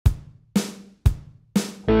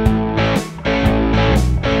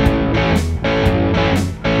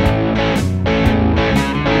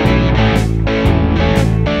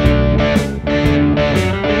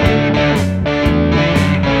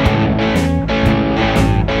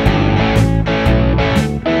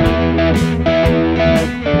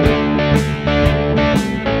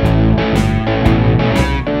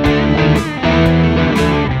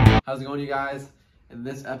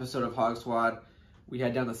this episode of Hog Squad, we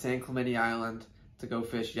head down to San Clemente Island to go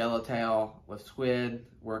fish yellowtail with squid,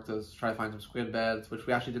 try to find some squid beds, which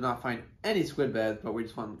we actually did not find any squid beds, but we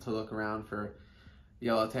just wanted to look around for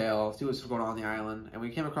yellowtail, see what's going on the island, and we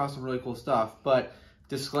came across some really cool stuff. But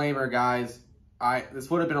disclaimer, guys, this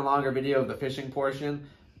would have been a longer video of the fishing portion,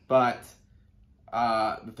 but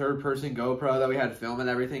the third-person GoPro that we had filming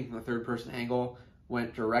everything from the third-person angle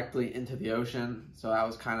went directly into the ocean, so that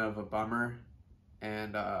was kind of a bummer.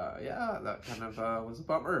 And yeah, that kind of was a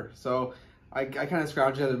bummer. So I kind of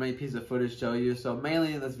scrounged together as many pieces of footage to show you. So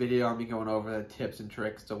mainly in this video, I'm going over the tips and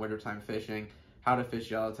tricks to wintertime fishing, how to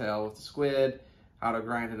fish yellowtail with the squid, how to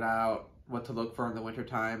grind it out, what to look for in the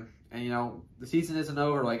wintertime. And you know, the season isn't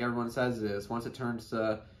over like everyone says it is. Once it turns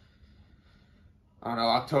to, I don't know,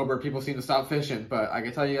 October, people seem to stop fishing. But I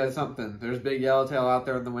can tell you guys something. There's big yellowtail out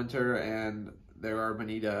there in the winter, and there are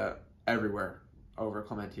bonita everywhere over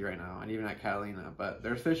Clemente right now, and even at Catalina. But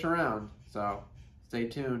there's fish around, so stay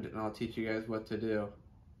tuned, and I'll teach you guys what to do.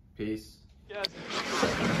 Peace. Yes.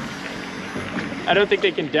 I don't think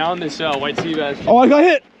they can down this white sea bass. Oh, I got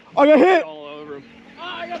hit! I got hit! All over him. Oh,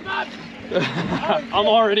 I got knocked! I'm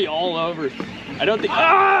already all over. I don't think.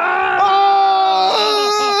 Ah!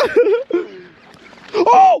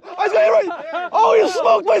 Oh! I got hit right! Oh, you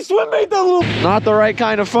smoked my swim bait, that little. Not the right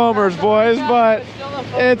kind of foamers, boys, but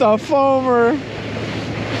it's a foamer.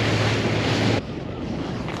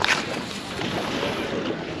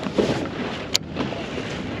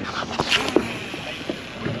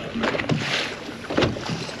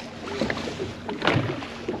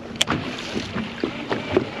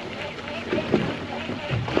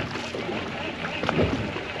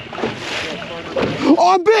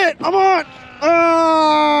 Oh, I'm bit! I'm on!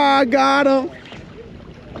 Ah, I got him!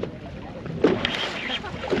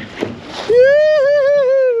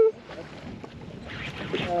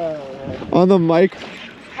 On the mic.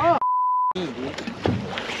 Oh.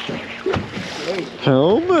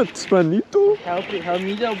 Helmets, Benito.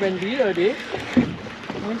 Helmito Bandito, dude.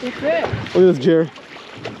 Look at that. Look at this, Jerry.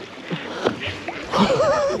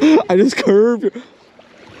 I just curved.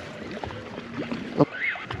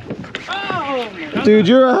 Dude,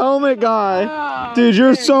 you're a helmet guy. Oh, dude,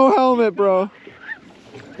 you're so helmet, bro.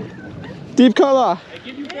 Deep color.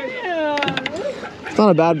 Yeah. It's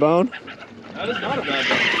not a bad bone. That is not a bad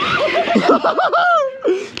bone.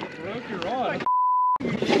 Broke your rod.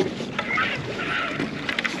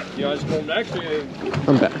 You guys come back to you.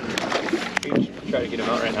 I'm back. We should try to get him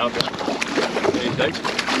out right now.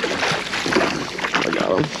 I got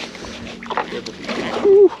him.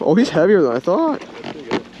 Ooh, oh, he's heavier than I thought.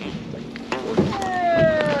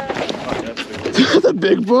 That's a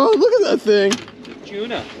big bone. Look at that thing.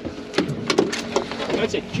 Tuna.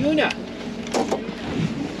 That's a tuna.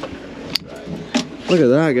 Look at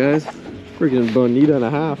that, guys. Freaking bonita and a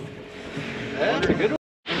half. That's a good one.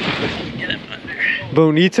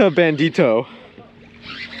 Bonita Bandito.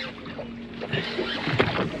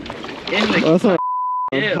 Oh, that's not.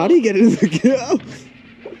 Ew. How do you get it in the gill?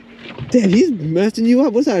 Damn, he's messing you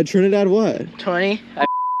up. What's that? A Trinidad what? 20.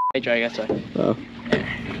 I try, I guess so. Oh.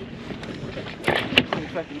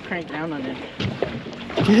 Fucking crank down on it.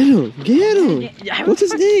 Get him! Get him! Yeah. What's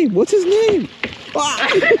his name? What's his name? Ah!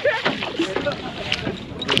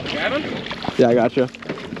 Got him? Yeah, I gotcha.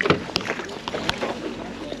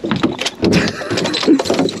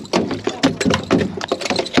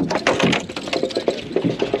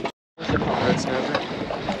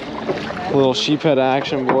 Little sheephead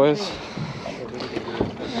action, boys.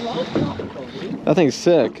 That thing's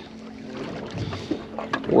sick.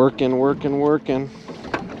 Working, working, working.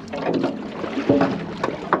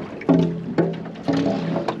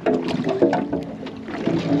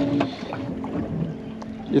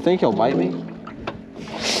 You think he'll bite me?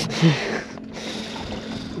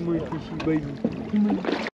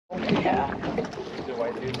 Yeah.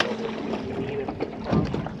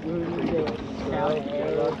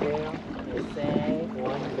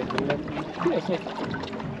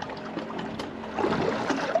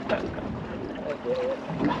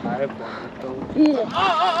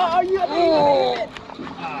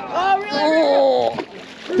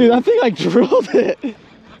 Dude, that thing like drilled it.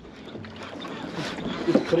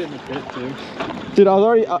 Just put it in the pit too. Dude, I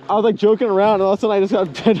was like joking around, and all of a sudden I just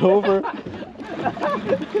got bent over.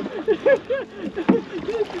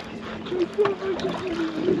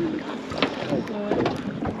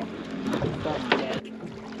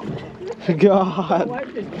 God. My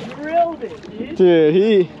wife just drilled it, dude.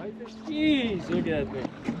 Dude, Jeez, look at that thing.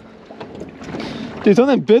 dude,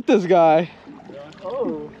 something bit this guy.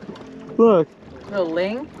 Oh. Look. Little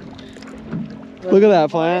ling. Look at that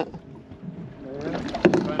plant.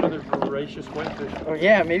 Try another Voracious whitefish. Oh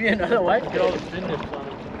yeah, maybe another white. Look at all the fin nips on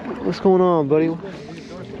it. What's going on, buddy?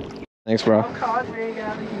 Thanks, bro.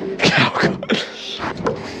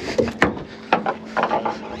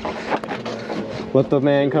 Let the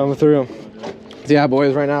man come through. So yeah,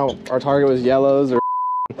 boys, right now our target was yellows or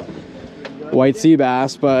white sea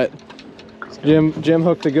bass, but Jim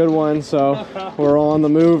hooked a good one, so we're all on the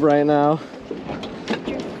move right now.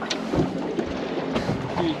 Dude,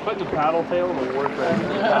 putting the paddle tail will work right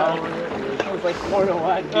now. It was like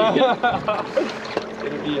 4-1.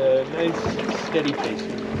 It'll be a nice steady pace.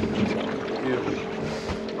 Beautiful.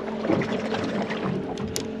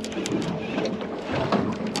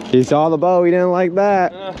 He saw the bow, he didn't like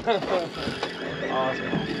that.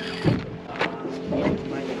 Awesome.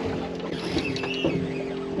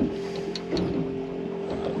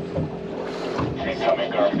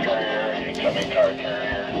 Incoming car carrier, incoming car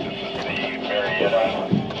carrier. This is the Marietta.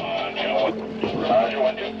 Roger,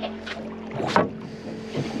 1-2.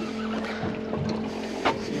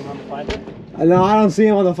 See him on the finder? No, I don't see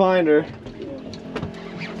him on the finder.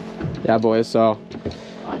 Yeah, boys, so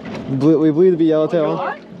we believe to be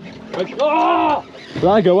yellowtail. Oh! Was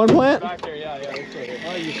that a good one, Plant? Back there, yeah, that's right.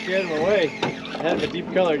 Oh, you scared him away. I had a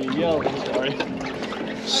deep color and you yelled. I'm sorry.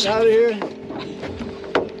 Get out of here.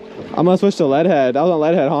 I'm gonna switch to lead head. That was on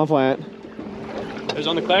lead head, huh, Plant? It was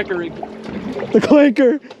on the clacker rig. The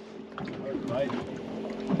clinker.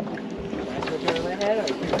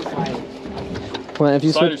 Plant, if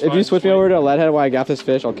you switch me over to lead head while I gaff this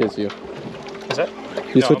fish, I'll kiss you. Is that?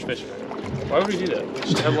 You no, switch. I'm fishing. Why would we do that? We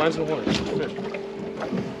just have lines in the water. Fish.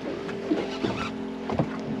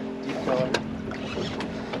 Deep color.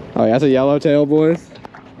 Oh yeah, that's a yellowtail, boys.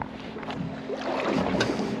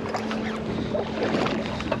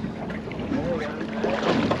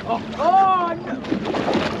 Oh no!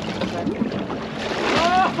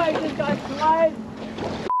 Oh, I just got slide.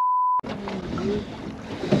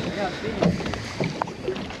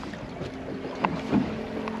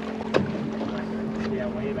 Yeah,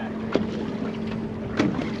 way back there.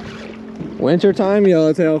 Wintertime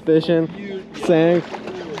yellowtail fishing. Sank.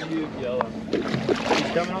 Huge yellow.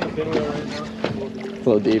 He's coming on the fin wheel right now. A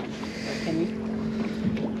little deep. Can we?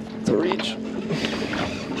 It's a reach.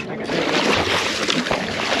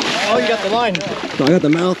 Oh, you got the line. No, I got the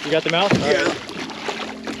mouth. You got the mouth? Yeah.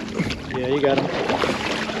 Yeah, you got him.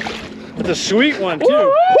 That's a sweet one, too.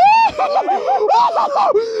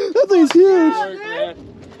 That thing's huge.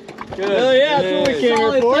 Good. Oh, yeah, that's what we came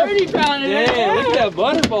here for. 30 pounder. Damn, look at that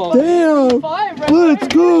butterball. Damn. 5 right Let's there.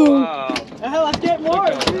 go. Wow. Hell, let's get more.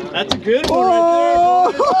 That's a good one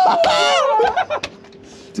Oh.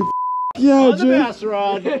 Yeah, right there. On the Jim. bass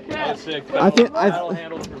rod. That's sick. I think- Paddle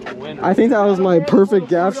handles for the winner. I think that was my perfect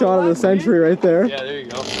gaff shot of the century right there. Yeah, there you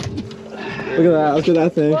go. Look at that. Look at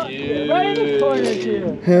that thing. Right in the corner,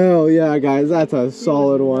 too. Hell yeah, guys. That's a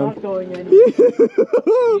solid one. Not going anywhere.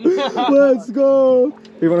 Let's go.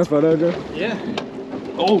 You want a photo, Joe? Yeah.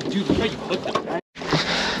 Oh, dude, look how you hooked that.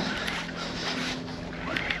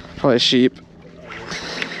 Probably a sheep.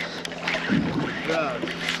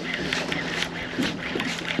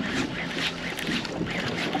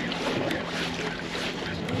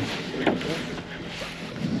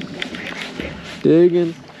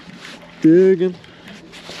 Digging. Digging.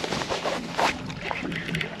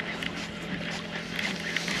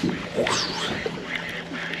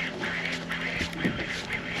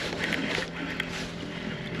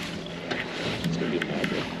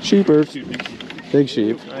 Sheepers. Big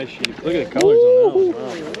sheep. Nice sheep. Look at the colors on that one.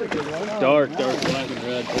 Wow. Dark black and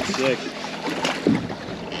red. That's sick.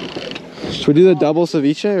 Should we do the double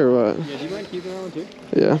ceviche or what? Yeah, do you mind keeping that one too?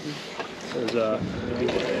 Yeah. There's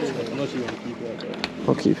unless you want to keep that.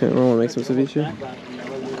 I'll keep him. I want to make some ceviche.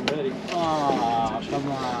 Aw,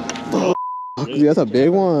 come on. Oh, dude, that's a big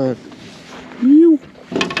one. Ew.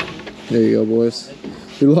 There you go, boys.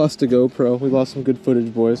 We lost a GoPro. We lost some good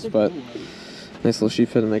footage, boys, but nice little sheep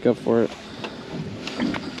fin to make up for it.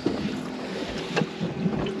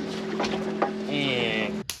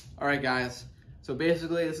 Alright guys, so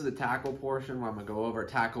basically this is the tackle portion where I'm going to go over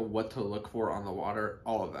tackle, what to look for on the water,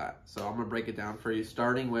 all of that. So I'm going to break it down for you,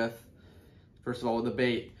 starting with, first of all, with the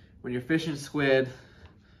bait. When you're fishing squid,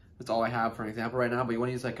 that's all I have for an example right now, but you want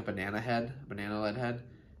to use like a banana lead head.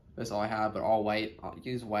 That's all I have, but all white. I'll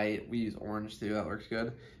use white. We use orange too, that works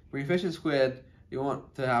good. When you're fishing squid, you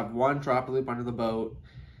want to have one dropper loop under the boat,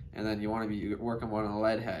 and then you want to be working one on a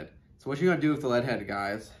lead head. So what you're going to do with the lead head,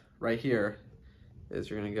 guys, right here, is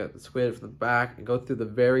you're going to get the squid from the back and go through the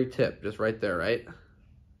very tip, just right there, right?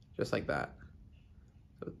 Just like that.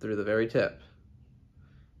 So through the very tip.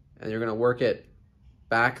 And you're going to work it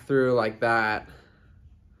back through like that.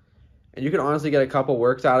 And you can honestly get a couple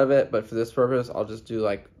works out of it, but for this purpose, I'll just do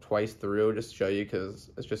like twice through just to show you because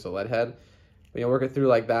it's just a lead head. But, you know, work it through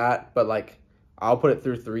like that, but like I'll put it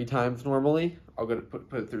through 3 times normally. I'll go to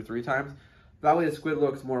put it through 3 times. That way the squid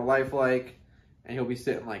looks more lifelike, and he'll be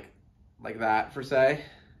sitting like that, for say,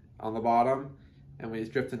 on the bottom. And when he's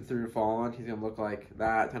drifting through and falling, he's gonna look like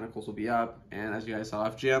that. Tentacles will be up. And as you guys saw,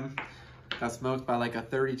 if Jim got smoked by like a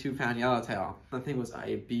 32-pound yellowtail. That thing was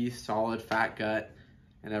a beast, solid fat gut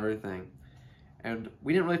and everything. And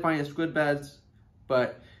we didn't really find any squid beds,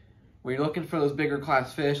 but when you're looking for those bigger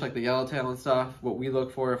class fish like the yellowtail and stuff, what we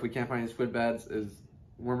look for if we can't find any squid beds is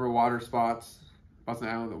warmer water spots on the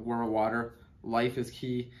island with warmer water. Life is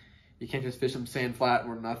key. You can't just fish them sand flat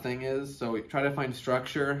where nothing is. So we try to find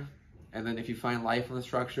structure, and then if you find life in the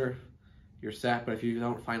structure, you're set. But if you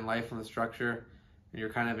don't find life in the structure, then you're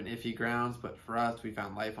kind of in iffy grounds. But for us, we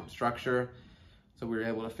found life on structure, so we were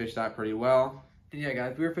able to fish that pretty well. And yeah,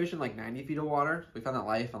 guys, we were fishing like 90 feet of water. We found that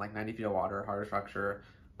life on like 90 feet of water, harder structure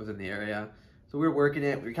was in the area. So we were working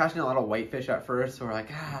it. We were catching a lot of whitefish at first, so we're like,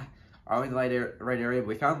 are we in the right area? But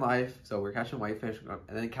we found life, so we're catching whitefish.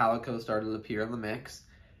 And then calico started to appear in the mix.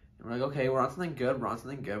 And we're like, okay, we're on something good. We're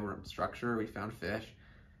on structure. We found fish.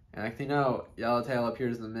 And next thing you know, yellowtail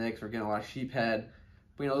appears in the mix. We're getting a lot of sheephead.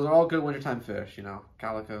 But, you know, those are all good wintertime fish, you know.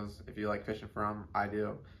 Calicos, if you like fishing for them, I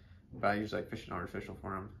do. But I usually like fishing artificial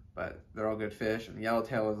for them. But they're all good fish. And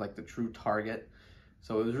yellowtail is like the true target.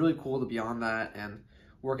 So it was really cool to be on that and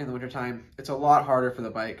work in the wintertime. It's a lot harder for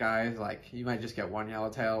the bite, guys. Like, you might just get one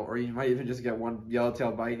yellowtail, or you might even just get one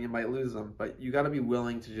yellowtail bite and you might lose them. But you got to be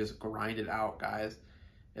willing to just grind it out, guys.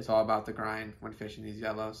 It's all about the grind when fishing these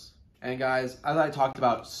yellows. And guys, as I talked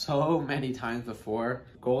about so many times before,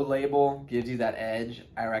 gold label gives you that edge.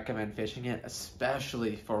 I recommend fishing it,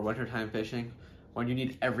 especially for wintertime fishing, when you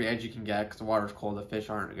need every edge you can get because the water's cold. The fish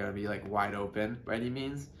aren't going to be like wide open by any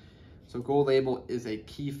means. So gold label is a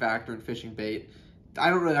key factor in fishing bait. I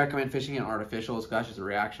don't really recommend fishing in artificials because that's just a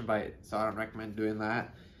reaction bite, so I don't recommend doing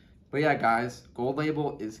that. But yeah, guys, gold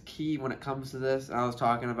label is key when it comes to this. I was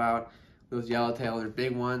talking about those yellowtail, they're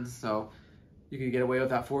big ones, so you can get away with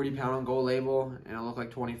that 40-pound on gold label and it'll look like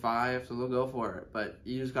 25, so they'll go for it. But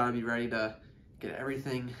you just gotta be ready to get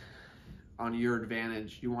everything on your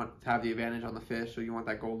advantage. You want to have the advantage on the fish, so you want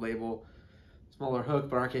that gold label. Smaller hook,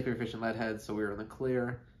 but in our case we were fishing lead heads, so we were in the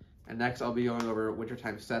clear. And next I'll be going over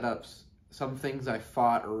wintertime setups. Some things I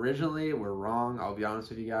thought originally were wrong, I'll be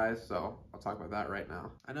honest with you guys, so I'll talk about that right now.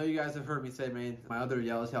 I know you guys have heard me say in my other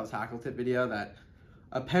yellowtail tackle tip video that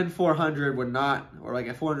a Penn 400 would not, or like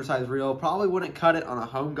a 400 size reel, probably wouldn't cut it on a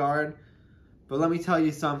home guard. But let me tell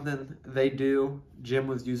you something, they do. Jim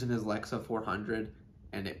was using his Lexa 400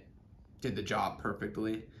 and it did the job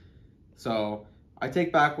perfectly. So I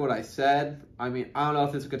take back what I said. I mean, I don't know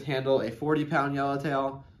if this could handle a 40-pound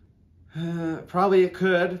yellowtail. Probably it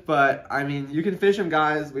could, but I mean, you can fish them,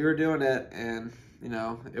 guys. We were doing it and you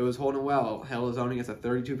know, it was holding well. Hell is owning, it's a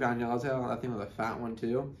 32-pound yellowtail. That thing was a fat one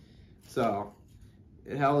too. So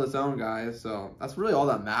it held its own, guys. So that's really all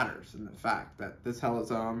that matters, in the fact that this held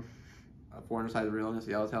its own. A 400 size reel and it's a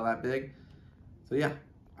yellowtail that big. So yeah,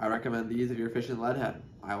 I recommend these if you're fishing leadhead.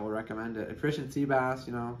 I will recommend it. If you're fishing sea bass,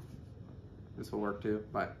 you know, this will work too.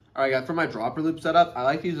 But all right, guys, for my dropper loop setup, I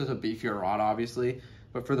like to use as a beefier rod, obviously.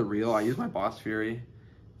 But for the reel, I use my Boss Fury.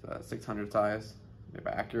 It's a 600 size, maybe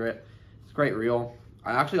Accurate. It's a great reel.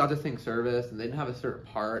 I actually got this thing serviced and they didn't have a certain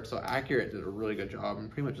part, so Accurate did a really good job. And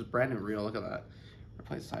pretty much just brand new reel, look at that.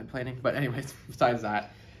 Replace side plating. But anyways, besides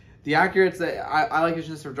that, the Accurates, I like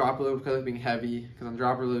using this for dropper loop because of being heavy. Because on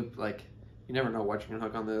dropper loop, like, you never know what you're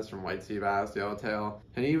gonna hook on this, from white sea bass, yellowtail.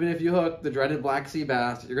 And even if you hook the dreaded black sea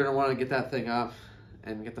bass, you're gonna wanna get that thing up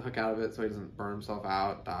and get the hook out of it so he doesn't burn himself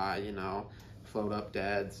out, die, you know, float up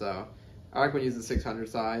dead. So I like when you use the 600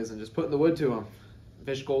 size and just putting the wood to them.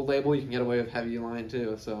 Fish gold label, you can get away with heavy line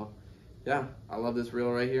too. So yeah, I love this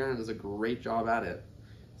reel right here and it does a great job at it.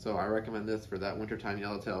 So I recommend this for that wintertime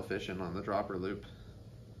yellowtail fishing on the dropper loop.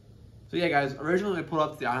 So yeah, guys, originally when we pulled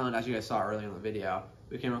up to the island, as you guys saw earlier in the video,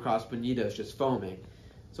 we came across bonitas just foaming.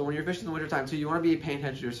 So when you're fishing in the wintertime too, you want to be paying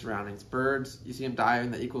attention to your surroundings. Birds, you see them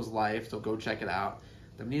diving, that equals life, so go check it out.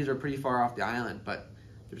 The bonitas are pretty far off the island, but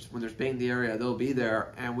when there's bait in the area, they'll be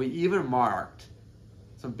there. And we even marked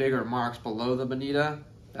some bigger marks below the bonita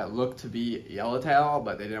that looked to be yellowtail,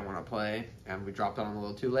 but they didn't want to play, and we dropped on them a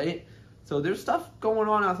little too late. So there's stuff going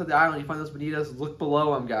on outside the island. You find those bonitas, look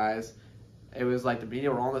below them, guys. It was like the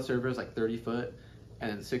bonita were on the surface like 30 foot,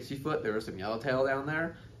 and then 60 foot, there was some yellowtail down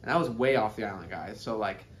there. And that was way off the island, guys. So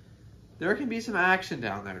like, there can be some action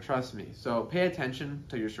down there, trust me. So pay attention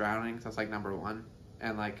to your surroundings, that's like number one.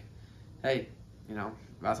 And like, hey, you know,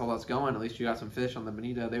 that's all that's going. At least you got some fish on the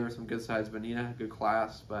bonita. They were some good sized bonita, good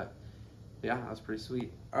class, but yeah, that's pretty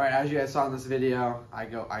sweet. All right, as you guys saw in this video,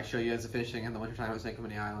 I show you guys the fishing in the wintertime at San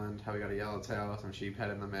Clemente Island, how we got a yellowtail, some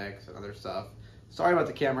sheephead in the mix, and other stuff. Sorry about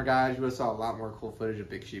the camera, guys. You would have saw a lot more cool footage of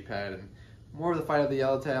big sheephead and more of the fight of the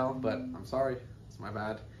yellowtail, but I'm sorry. It's my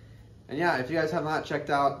bad. And yeah, if you guys have not checked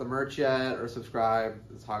out the merch yet or subscribed,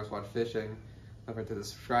 it's Hog Squad Fishing. Don't forget to hit the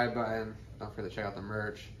subscribe button. Don't forget to check out the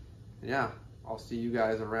merch. And yeah, I'll see you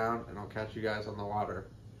guys around, and I'll catch you guys on the water.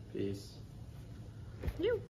 Peace.